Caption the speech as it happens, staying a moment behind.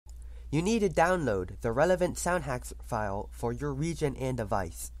You need to download the relevant soundhax file for your region and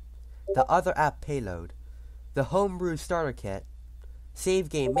device, the other app payload, the homebrew starter kit, save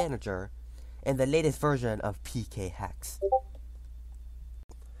game manager, and the latest version of PKHex.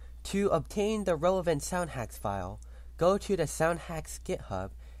 To obtain the relevant soundhax file, go to the soundhax GitHub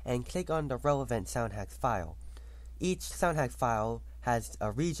and click on the relevant soundhax file. Each soundhax file has a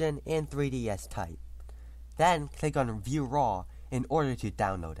region and 3DS type. Then click on View Raw in order to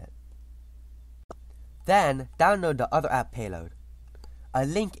download it. Then download the other app payload. A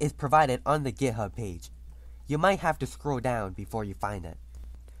link is provided on the GitHub page. You might have to scroll down before you find it.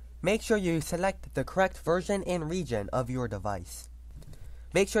 Make sure you select the correct version and region of your device.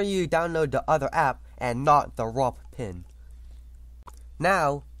 Make sure you download the other app and not the ROP pin.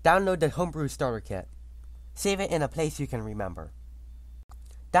 Now, download the homebrew starter kit. Save it in a place you can remember.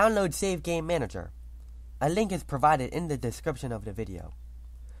 Download Save Game Manager. A link is provided in the description of the video.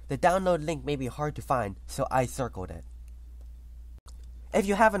 The download link may be hard to find, so I circled it. If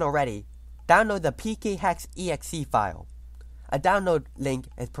you haven't already, download the PKHex exe file. A download link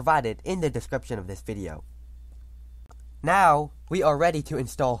is provided in the description of this video. Now, we are ready to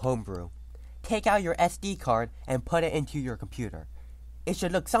install Homebrew. Take out your SD card and put it into your computer. It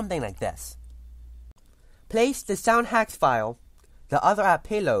should look something like this. Place the soundhax file, the other app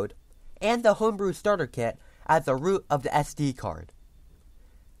payload, and the Homebrew starter kit at the root of the SD card.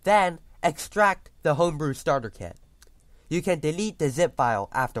 Then, extract the Homebrew starter kit. You can delete the zip file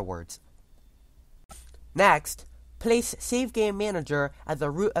afterwards. Next, place Save Game Manager at the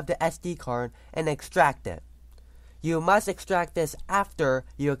root of the SD card and extract it. You must extract this after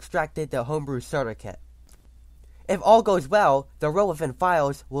you extracted the Homebrew starter kit. If all goes well, the relevant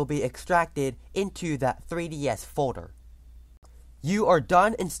files will be extracted into that 3DS folder. You are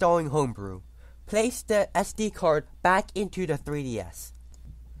done installing Homebrew. Place the SD card back into the 3DS.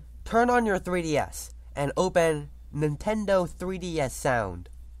 Turn on your 3DS and open Nintendo 3DS Sound.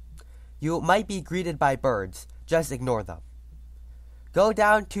 You might be greeted by birds, just ignore them. Go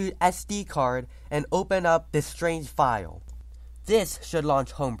down to SD card and open up this strange file. This should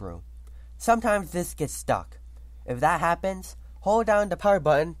launch Homebrew. Sometimes this gets stuck. If that happens, hold down the power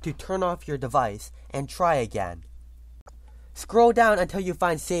button to turn off your device and try again. Scroll down until you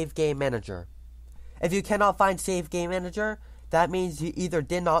find Save Game Manager. If you cannot find Save Game Manager, that means you either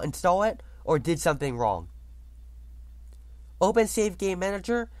did not install it or did something wrong. Open Save Game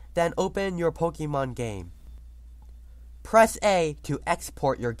Manager, then open your Pokemon game. Press A to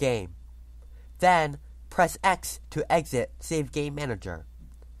export your game. Then press X to exit Save Game Manager.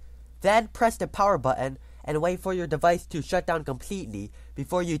 Then press the power button and wait for your device to shut down completely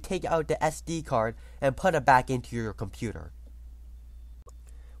before you take out the SD card and put it back into your computer.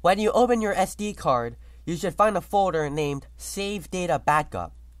 When you open your SD card, you should find a folder named Save Data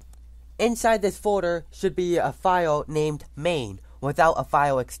Backup. Inside this folder should be a file named main without a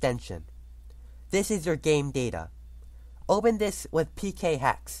file extension. This is your game data. Open this with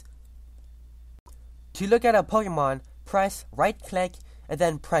PKHex. To look at a Pokemon, press right-click and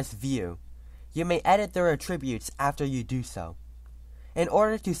then press View. You may edit their attributes after you do so. In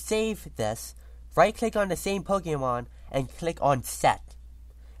order to save this, right-click on the same Pokemon and click on Set.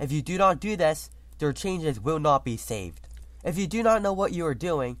 If you do not do this, their changes will not be saved. If you do not know what you are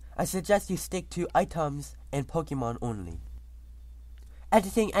doing, I suggest you stick to items and Pokemon only.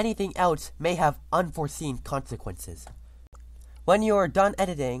 Editing anything else may have unforeseen consequences. When you are done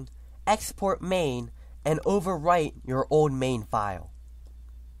editing, export main and overwrite your old main file.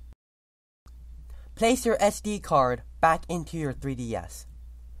 Place your SD card back into your 3DS.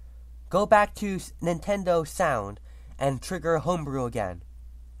 Go back to Nintendo Sound and trigger Homebrew again.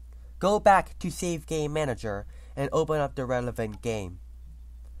 Go back to Save Game Manager and open up the relevant game.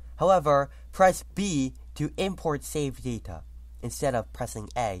 However, press B to import save data instead of pressing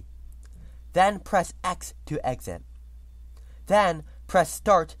A. Then press X to exit. Then press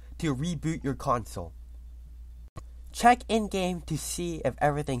Start to reboot your console. Check in-game to see if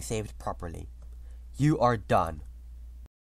everything saved properly. You are done.